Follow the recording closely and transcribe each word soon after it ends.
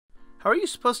How are you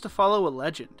supposed to follow a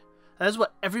legend? That is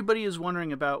what everybody is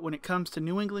wondering about when it comes to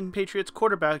New England Patriots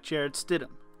quarterback Jarrett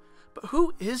Stidham. But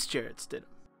who is Jarrett Stidham?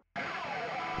 If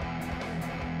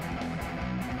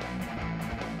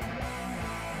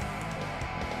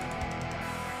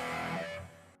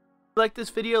you like this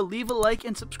video, leave a like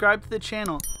and subscribe to the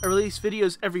channel. I release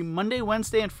videos every Monday,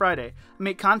 Wednesday, and Friday. I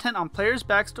make content on players'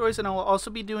 backstories, and I will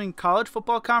also be doing college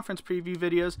football conference preview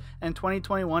videos and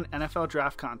 2021 NFL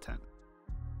draft content.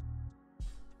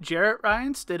 Jarrett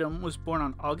Ryan Stidham was born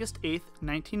on August 8,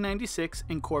 1996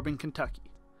 in Corbin, Kentucky.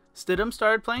 Stidham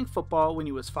started playing football when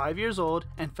he was 5 years old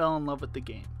and fell in love with the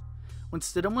game. When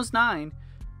Stidham was 9,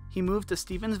 he moved to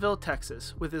Stevensville,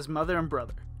 Texas with his mother and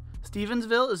brother.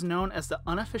 Stevensville is known as the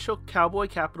unofficial cowboy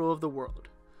capital of the world.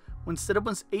 When Stidham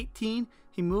was 18,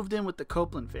 he moved in with the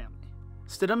Copeland family.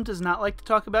 Stidham does not like to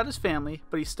talk about his family,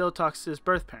 but he still talks to his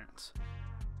birth parents.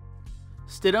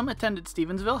 Stidham attended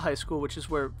Stevensville High School, which is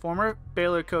where former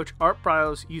Baylor coach Art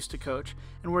Briles used to coach,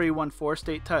 and where he won 4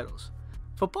 state titles.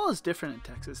 Football is different in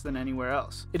Texas than anywhere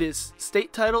else. It is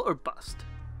state title or bust.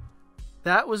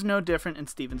 That was no different in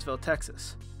Stevensville,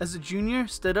 Texas. As a junior,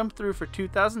 Stidham threw for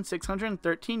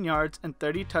 2,613 yards and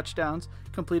 30 touchdowns,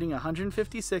 completing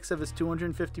 156 of his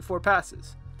 254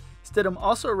 passes. Stidham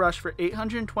also rushed for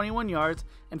 821 yards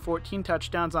and 14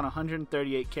 touchdowns on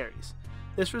 138 carries.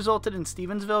 This resulted in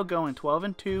Stevensville going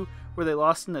 12-2, where they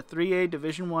lost in the 3A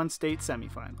Division I state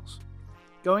semifinals.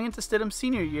 Going into Stidham's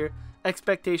senior year,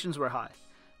 expectations were high.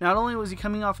 Not only was he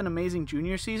coming off an amazing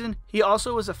junior season, he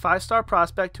also was a 5-star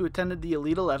prospect who attended the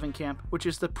Elite 11 camp, which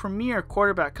is the premier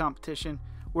quarterback competition,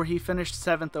 where he finished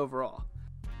 7th overall.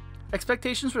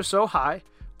 Expectations were so high,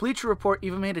 Bleacher Report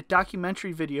even made a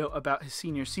documentary video about his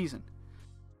senior season.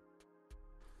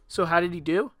 So how did he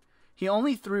do? He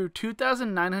only threw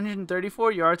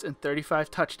 2,934 yards and 35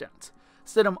 touchdowns.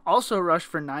 Stidham also rushed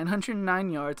for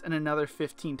 909 yards and another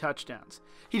 15 touchdowns.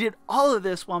 He did all of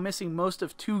this while missing most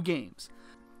of 2 games.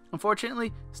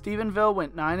 Unfortunately, Stevensville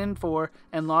went 9-4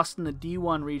 and lost in the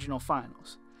D1 regional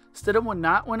finals. Stidham would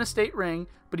not win a state ring,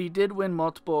 but he did win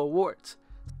multiple awards.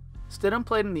 Stidham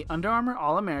played in the Under Armour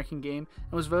All-American game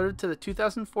and was voted to the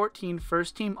 2014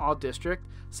 First Team All-District,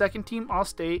 Second Team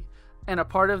All-State, and a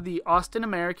part of the Austin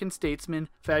American Statesman,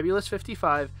 Fabulous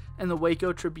 55, and the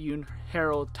Waco Tribune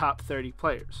Herald Top 30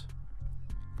 Players.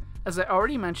 As I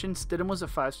already mentioned, Stidham was a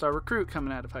 5-star recruit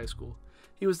coming out of high school.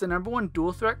 He was the #1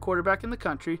 dual-threat quarterback in the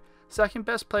country, 2nd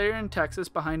best player in Texas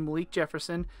behind Malik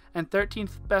Jefferson, and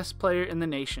 13th best player in the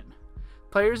nation.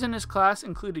 Players in his class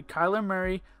included Kyler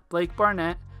Murray, Blake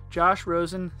Barnett, Josh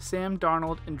Rosen, Sam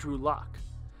Darnold, and Drew Lock.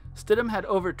 Stidham had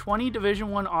over 20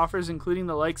 Division I offers, including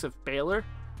the likes of Baylor,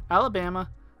 Alabama,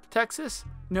 Texas,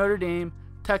 Notre Dame,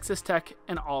 Texas Tech,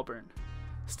 and Auburn.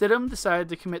 Stidham decided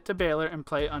to commit to Baylor and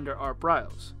play under Art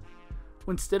Briles.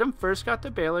 When Stidham first got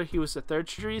to Baylor, he was the 3rd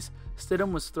string.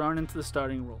 Stidham was thrown into the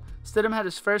starting role. Stidham had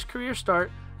his first career start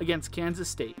against Kansas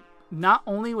State. Not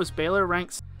only was Baylor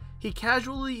ranked, he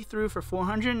casually threw for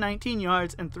 419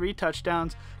 yards and 3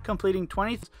 touchdowns, completing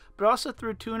 20, but also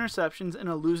threw 2 interceptions in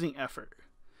a losing effort.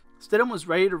 Stidham was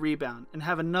ready to rebound and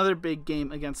have another big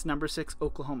game against number 6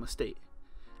 Oklahoma State.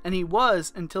 And he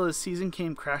was until his season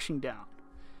came crashing down.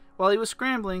 While he was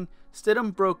scrambling,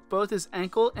 Stidham broke both his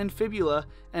ankle and fibula,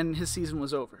 and his season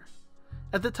was over.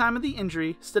 At the time of the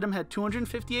injury, Stidham had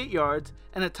 258 yards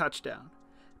and a touchdown.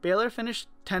 Baylor finished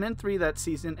 10-3 that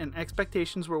season, and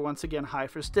expectations were once again high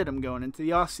for Stidham going into the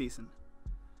offseason.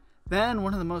 Then,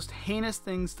 one of the most heinous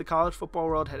things the college football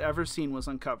world had ever seen was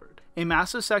uncovered. A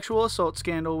massive sexual assault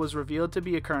scandal was revealed to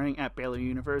be occurring at Baylor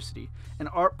University, and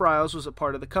Art Briles was a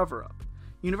part of the cover-up.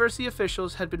 University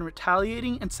officials had been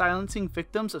retaliating and silencing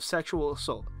victims of sexual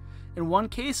assault. In one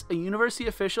case, a university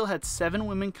official had 7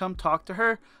 women come talk to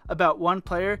her about one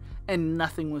player, and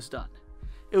nothing was done.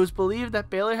 It was believed that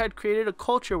Baylor had created a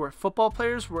culture where football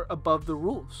players were above the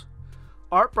rules.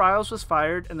 Art Briles was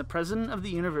fired, and the president of the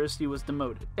university was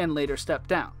demoted, and later stepped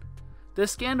down.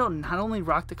 This scandal not only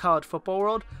rocked the college football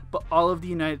world, but all of the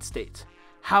United States.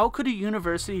 How could a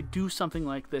university do something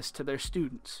like this to their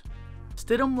students?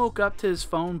 Stidham woke up to his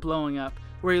phone blowing up,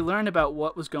 where he learned about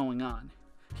what was going on.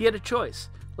 He had a choice: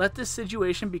 let this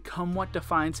situation become what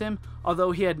defines him,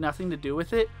 although he had nothing to do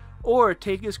with it, or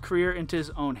take his career into his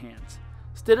own hands.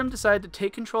 Stidham decided to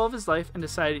take control of his life and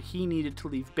decided he needed to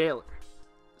leave Baylor.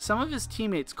 Some of his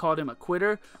teammates called him a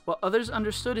quitter, while others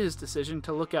understood his decision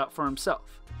to look out for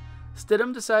himself.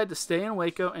 Stidham decided to stay in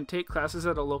Waco and take classes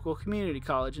at a local community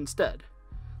college instead.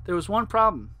 There was one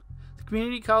problem: the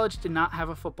community college did not have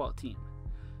a football team.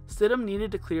 Stidham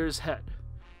needed to clear his head.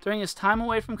 During his time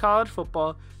away from college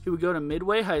football, he would go to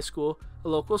Midway High School, a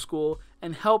local school,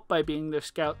 and help by being their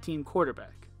scout team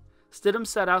quarterback. Stidham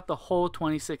sat out the whole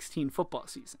 2016 football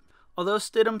season. Although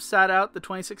Stidham sat out the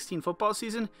 2016 football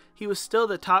season, he was still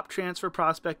the top transfer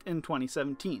prospect in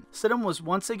 2017. Stidham was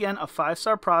once again a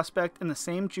 5-star prospect in the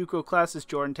same JUCO class as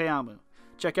Jordan Ta'amu.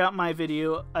 Check out my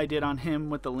video I did on him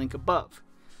with the link above.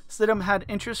 Stidham had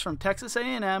interest from Texas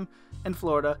A&M and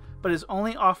Florida, but his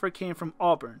only offer came from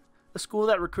Auburn, a school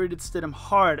that recruited Stidham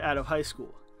hard out of high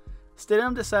school.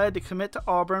 Stidham decided to commit to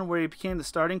Auburn, where he became the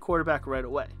starting quarterback right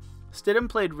away. Stidham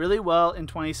played really well in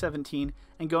 2017,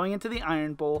 and going into the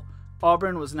Iron Bowl,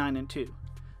 Auburn was 9-2.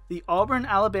 The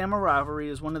Auburn-Alabama rivalry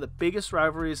is one of the biggest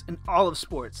rivalries in all of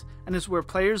sports, and is where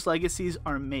players' legacies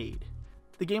are made.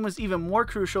 The game was even more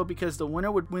crucial because the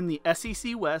winner would win the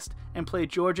SEC West and play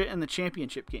Georgia in the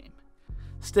championship game.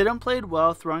 Stidham played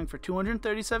well, throwing for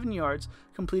 237 yards,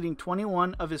 completing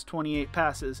 21 of his 28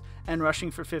 passes, and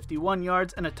rushing for 51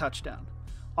 yards and a touchdown.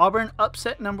 Auburn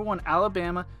upset number 1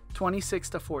 Alabama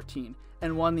 26-14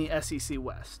 and won the SEC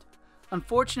West.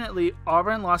 Unfortunately,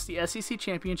 Auburn lost the SEC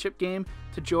championship game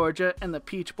to Georgia and the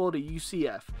Peach Bowl to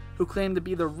UCF, who claimed to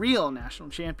be the real national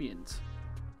champions.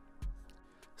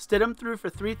 Stidham threw for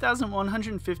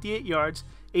 3,158 yards,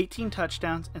 18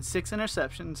 touchdowns, and 6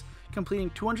 interceptions, completing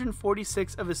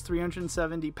 246 of his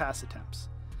 370 pass attempts.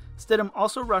 Stidham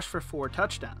also rushed for 4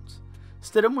 touchdowns.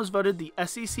 Stidham was voted the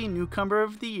SEC Newcomer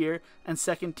of the Year and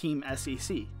Second Team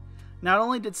SEC. Not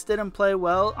only did Stidham play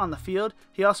well on the field,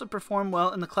 he also performed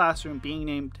well in the classroom, being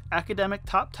named Academic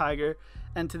Top Tiger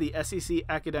and to the SEC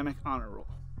Academic Honor Roll.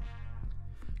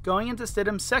 Going into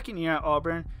Stidham's second year at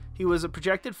Auburn, he was a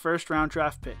projected first-round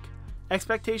draft pick.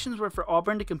 Expectations were for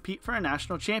Auburn to compete for a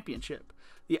national championship.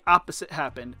 The opposite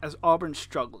happened, as Auburn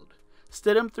struggled.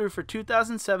 Stidham threw for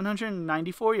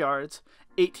 2,794 yards,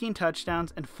 18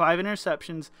 touchdowns, and 5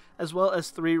 interceptions, as well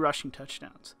as 3 rushing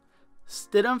touchdowns.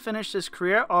 Stidham finished his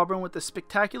career at Auburn with a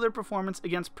spectacular performance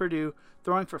against Purdue,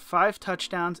 throwing for 5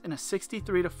 touchdowns in a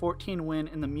 63-14 win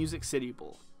in the Music City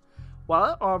Bowl.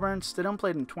 While at Auburn, Stidham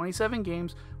played in 27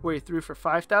 games where he threw for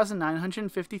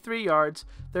 5,953 yards,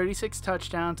 36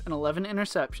 touchdowns, and 11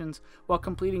 interceptions, while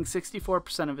completing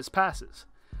 64% of his passes.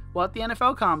 While at the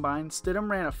NFL Combine, Stidham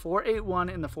ran a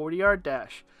 4.81 in the 40-yard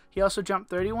dash. He also jumped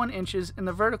 31 inches in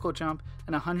the vertical jump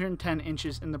and 110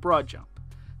 inches in the broad jump.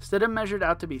 Stidham measured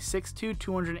out to be 6'2",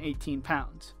 218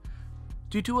 pounds.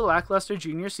 Due to a lackluster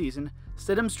junior season,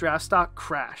 Stidham's draft stock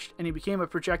crashed, and he became a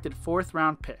projected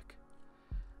 4th-round pick.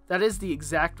 That is the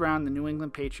exact round the New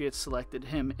England Patriots selected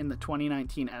him in the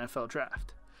 2019 NFL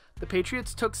Draft. The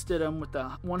Patriots took Stidham with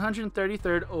the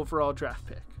 133rd overall draft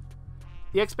pick.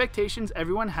 The expectations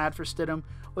everyone had for Stidham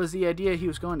was the idea he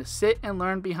was going to sit and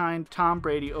learn behind Tom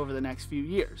Brady over the next few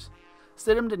years.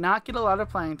 Stidham did not get a lot of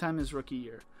playing time his rookie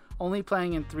year, only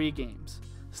playing in 3 games.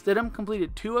 Stidham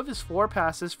completed 2 of his 4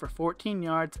 passes for 14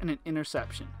 yards and an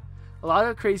interception. A lot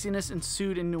of craziness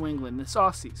ensued in New England this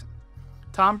offseason.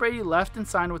 Tom Brady left and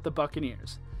signed with the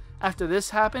Buccaneers. After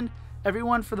this happened,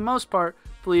 everyone, for the most part,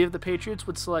 believed the Patriots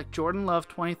would select Jordan Love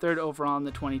 23rd overall in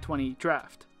the 2020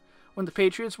 draft. When the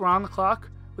Patriots were on the clock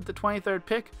with the 23rd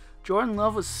pick, Jordan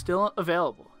Love was still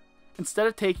available. Instead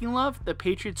of taking Love, the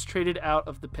Patriots traded out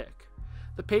of the pick.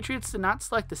 The Patriots did not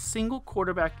select a single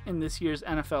quarterback in this year's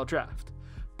NFL Draft.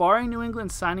 Barring New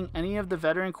England signing any of the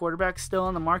veteran quarterbacks still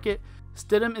on the market,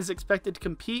 Stidham is expected to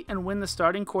compete and win the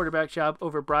starting quarterback job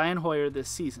over Brian Hoyer this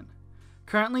season.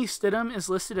 Currently, Stidham is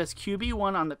listed as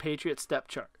QB1 on the Patriots depth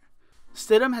chart.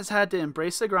 Stidham has had to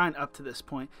embrace the grind up to this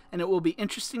point, and it will be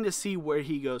interesting to see where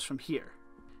he goes from here.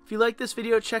 If you like this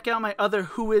video, check out my other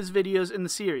Who Is videos in the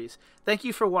series. Thank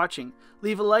you for watching.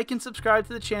 Leave a like and subscribe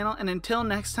to the channel, and until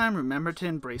next time, remember to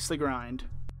embrace the grind.